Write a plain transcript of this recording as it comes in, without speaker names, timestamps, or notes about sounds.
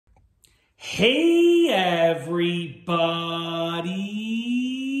Hey everybody,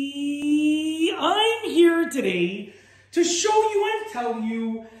 I'm here today to show you and tell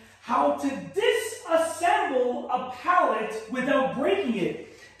you how to disassemble a pallet without breaking it.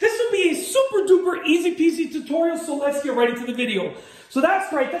 This will be a super duper easy peasy tutorial, so let's get right into the video. So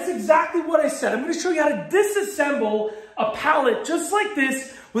that's right, that's exactly what I said. I'm going to show you how to disassemble a pallet just like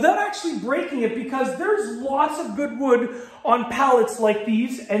this without actually breaking it, because there's lots of good wood on pallets like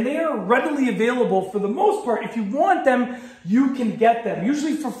these, and they are readily available for the most part. If you want them, you can get them,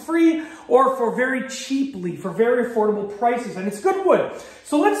 usually for free or for very cheaply, for very affordable prices, and it's good wood.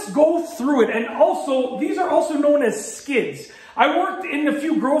 So let's go through it. And also, these are also known as skids. I worked in a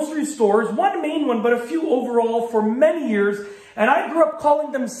few grocery stores, one main one, but a few overall for many years, and I grew up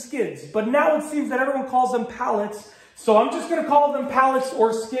calling them skids, but now it seems that everyone calls them pallets. So I'm just going to call them pallets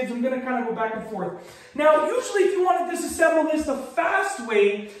or skids. I'm going to kind of go back and forth. Now, usually if you want to disassemble this the fast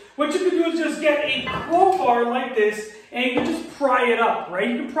way, what you can do is just get a crowbar like this, and you can just pry it up, right?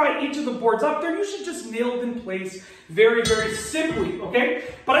 You can pry each of the boards up. They're usually just nailed in place very, very simply, okay?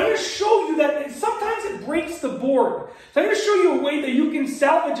 But I'm going to show you that sometimes it breaks the board. So I'm going to show you a way that you can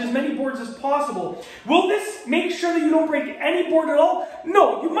salvage as many boards as possible. Will this make sure that you don't break any board at all?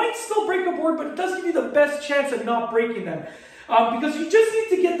 No, you might still break a board, but it does give you the best chance of not breaking them. Because you just need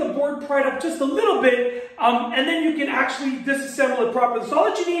to get the board pried up just a little bit, and then you can actually disassemble it properly. So all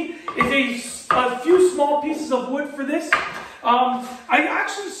that you need is a few small pieces of wood for this. I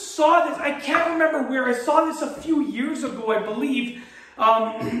actually saw this, I can't remember where, I saw this a few years ago, I believe.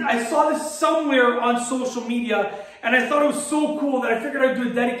 I saw this somewhere on social media, and I thought it was so cool that I figured I'd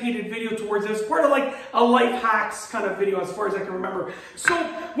do a dedicated video towards it. It's part of like a life hacks kind of video as far as I can remember. So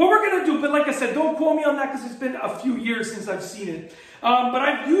what we're going to do, but like I said, don't quote me on that because it's been a few years since I've seen it. But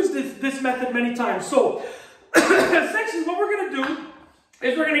I've used this method many times. So essentially what we're going to do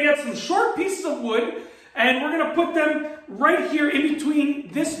is we're going to get some short pieces of wood, and we're going to put them right here in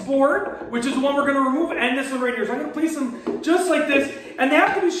between this board, which is the one we're going to remove, and this one right here. So I'm going to place them just like this, and they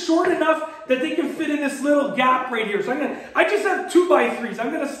have to be short enough that they can fit in this little gap right here. So I just have 2x3s.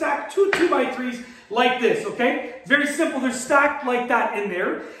 I'm going to stack two 2x3s like this, okay? Very simple. They're stacked like that in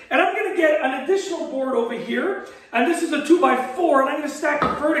there. And I'm going to get an additional board over here, and this is a 2x4, and I'm going to stack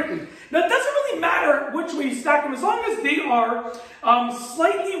it vertically. Now, it doesn't really matter which way you stack them, as long as they are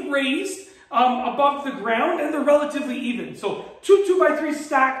slightly raised above the ground, and they're relatively even. So two 2x3s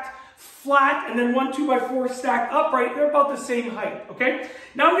stacked flat, and then one 2x4 stacked upright. They're about the same height, okay?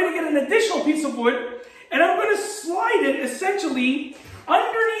 Now I'm going to get an additional piece of wood, and I'm going to slide it essentially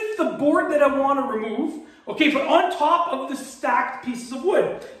underneath the board that I want to remove, okay, but on top of the stacked pieces of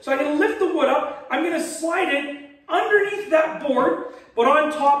wood. So I'm going to lift the wood up, I'm going to slide it underneath that board, but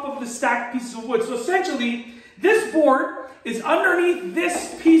on top of the stacked pieces of wood. So essentially, this board is underneath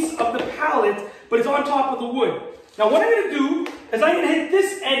this piece of the pallet, but it's on top of the wood. Now what I'm going to do is I'm going to hit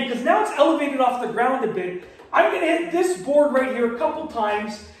this end, because now it's elevated off the ground a bit. I'm going to hit this board right here a couple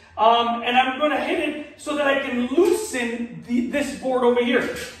times, and I'm going to hit it so that I can loosen this board over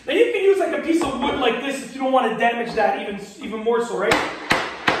here. Now you can use like a piece of wood like this if you don't want to damage that even more so, right? So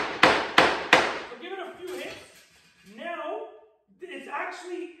give it a few hits. Now it's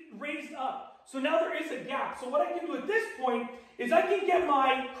actually raised up. So now there is a gap. So what I can do at this point is I can get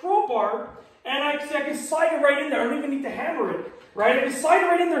my crowbar, and I can slide it right in there. I don't even need to hammer it, right? I can slide it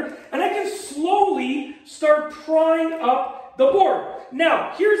right in there, and I can slowly start prying up the board.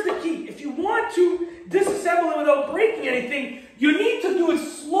 Now, here's the key. If you want to disassemble it without breaking anything, you need to do it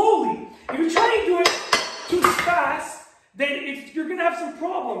slowly. If you try and do it too fast, then you're going to have some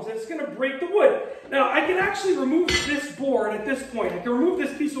problems. It's going to break the wood. Now, I can actually remove this board at this point. I can remove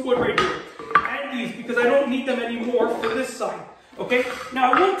this piece of wood right here, and these, because I don't need them anymore for this side. Okay?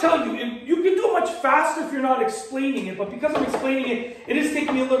 Now, I will tell you, you can do it much faster if you're not explaining it, but because I'm explaining it, it is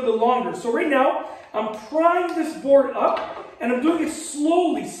taking me a little bit longer. So right now, I'm prying this board up, and I'm doing it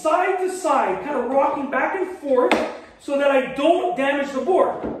slowly, side to side, kind of rocking back and forth so that I don't damage the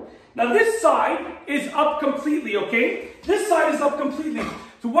board. Now, this side is up completely, okay? This side is up completely.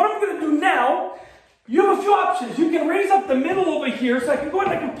 So what I'm going to do now, you have a few options. You can raise up the middle over here, so I can go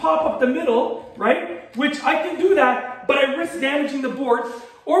ahead and I can pop up the middle, right? Which I can do that, but I risk damaging the board.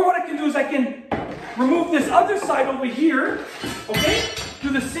 Or what I can do is I can remove this other side over here, okay? Do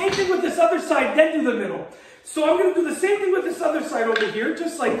the same thing with this other side, then do the middle. So I'm going to do the same thing with this other side over here,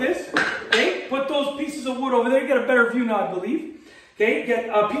 just like this, okay? Put those pieces of wood over there. You get a better view now, I believe. Okay, get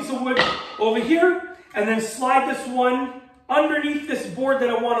a piece of wood over here, and then slide this one underneath this board that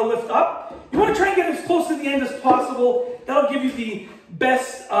I want to lift up. You want to try and get as close to the end as possible. That'll give you the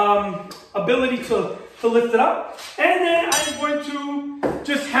best ability to to lift it up. And then I'm going to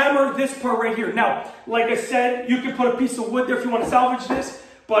just hammer this part right here. Now, like I said, you can put a piece of wood there if you want to salvage this.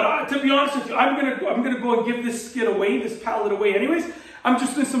 But to be honest with you, I'm gonna go and give this skid away, this pallet away anyways. I'm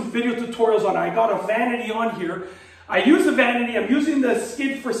just doing some video tutorials on it. I got a vanity on here. I use a vanity, I'm using the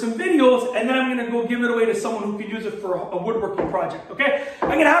skid for some videos, and then I'm gonna go give it away to someone who can use it for a woodworking project, okay? I'm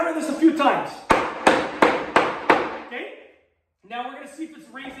gonna hammer this a few times. Okay? Now we're gonna see if it's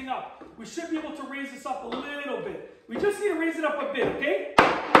raising up. We should be able to raise this up a little bit. We just need to raise it up a bit, okay?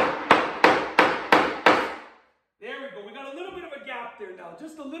 There we go. We got a little bit of a gap there now.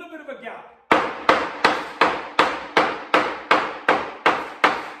 Just a little bit of a gap.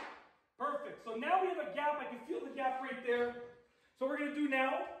 Perfect. So now we have a gap. I can feel the gap right there. So what we're going to do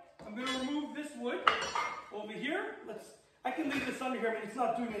now, I'm going to remove this wood over here. I can leave this under here. I mean, it's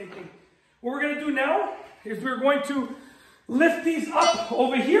not doing anything. What we're going to do now is we're going to lift these up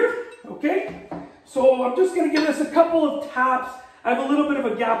over here. Okay? So I'm just going to give this a couple of taps. I have a little bit of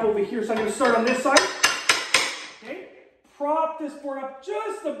a gap over here. So I'm going to start on this side. Prop this board up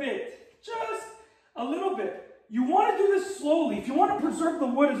just a bit, just a little bit. You want to do this slowly. If you want to preserve the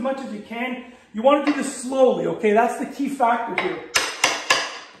wood as much as you can, you want to do this slowly, okay? That's the key factor here.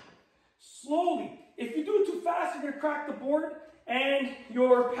 Slowly. If you do it too fast, you're going to crack the board and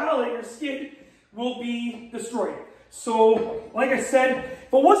your pallet, your skid, will be destroyed. So, like I said,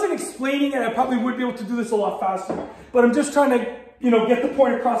 if I wasn't explaining it, I probably would be able to do this a lot faster. But I'm just trying to, get the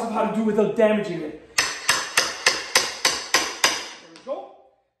point across of how to do it without damaging it.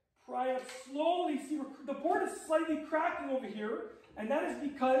 Pry up slowly. See, the board is slightly cracking over here, and that is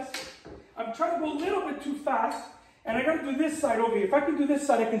because I'm trying to go a little bit too fast, and I got to do this side over here. If I can do this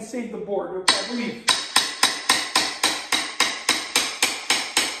side, I can save the board, okay, I believe.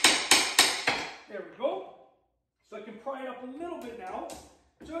 There we go. So I can pry it up a little bit now,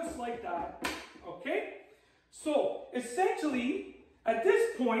 just like that, okay? So, essentially, at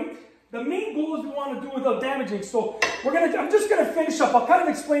this point, the main goal is we want to do without damaging. So I'm just going to finish up. I'll kind of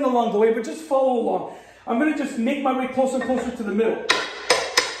explain along the way, but just follow along. I'm going to just make my way closer and closer to the middle.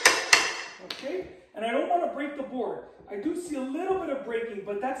 Okay? And I don't want to break the board. I do see a little bit of breaking,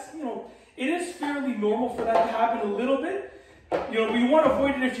 but that's, it is fairly normal for that to happen a little bit. You want to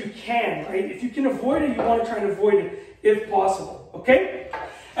avoid it if you can, right? If you can avoid it, you want to try and avoid it if possible. Okay?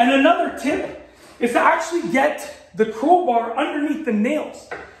 And another tip is to actually get the crowbar underneath the nails.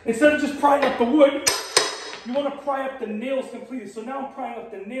 Instead of just prying up the wood, you want to pry up the nails completely. So now I'm prying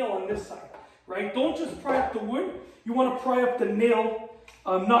up the nail on this side, right? Don't just pry up the wood. You want to pry up the nail,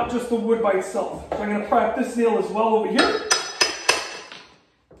 not just the wood by itself. So I'm going to pry up this nail as well over here.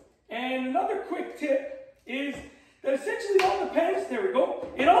 And another quick tip is that essentially it all depends, there we go,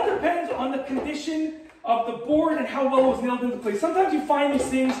 it all depends on the condition of the board and how well it was nailed into place. Sometimes you find these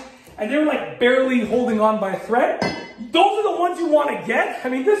things and they're like barely holding on by a thread. Those are the ones you want to get. I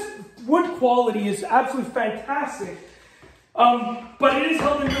mean, this wood quality is absolutely fantastic. But it is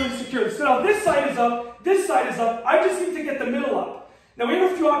held in really secure. So now this side is up, this side is up. I just need to get the middle up. Now we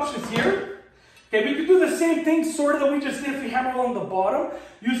have a few options here. Okay, we could do the same thing sort of that we just did if we hammer along the bottom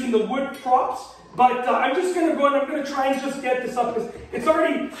using the wood props. But I'm just going to go and I'm going to try and just get this up because it's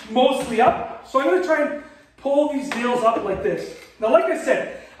already mostly up. So I'm going to try and pull these nails up like this. Now, like I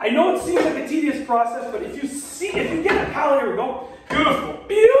said, I know it seems like a tedious process, but if you get a pallet, here we go. Beautiful,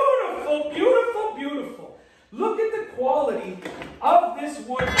 beautiful, beautiful, beautiful. Look at the quality of this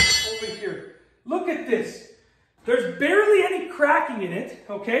wood over here. Look at this. There's barely any cracking in it,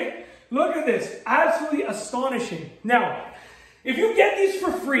 okay? Look at this, absolutely astonishing. Now, if you get these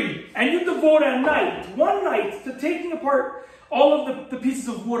for free and you devote one night to taking apart all of the pieces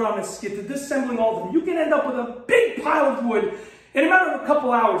of wood on a skid, to disassembling all of them, you can end up with a big pile of wood in a matter of a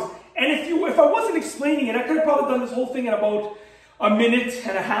couple hours. And if I wasn't explaining it, I could have probably done this whole thing in about a minute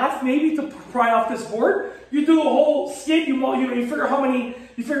and a half, maybe, to pry off this board. You do the whole skid, you figure how many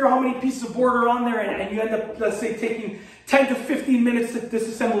pieces of board are on there, and you end up, let's say, taking 10 to 15 minutes to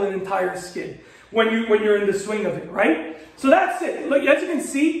disassemble an entire skid when you're in the swing of it, right? So that's it. Look, as you can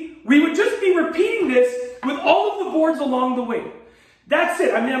see, we would just be repeating this with all of the boards along the way. That's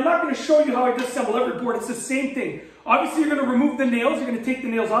it. I mean, I'm not going to show you how I disassemble every board. It's the same thing. Obviously, you're going to remove the nails. You're going to take the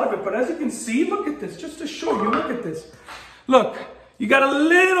nails out of it. But as you can see, look at this. Just to show you, look at this. Look, you got a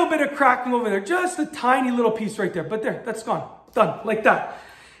little bit of cracking over there. Just a tiny little piece right there. But there, that's gone. Done. Like that.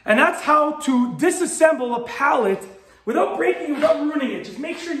 And that's how to disassemble a pallet without breaking, without ruining it. Just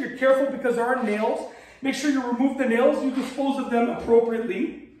make sure you're careful because there are nails. Make sure you remove the nails. You dispose of them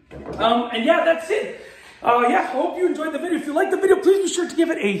appropriately. And yeah, that's it. I hope you enjoyed the video. If you liked the video, please be sure to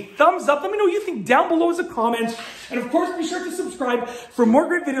give it a thumbs up. Let me know what you think down below as a comment. And of course, be sure to subscribe for more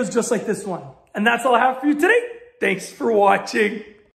great videos just like this one. And that's all I have for you today. Thanks for watching.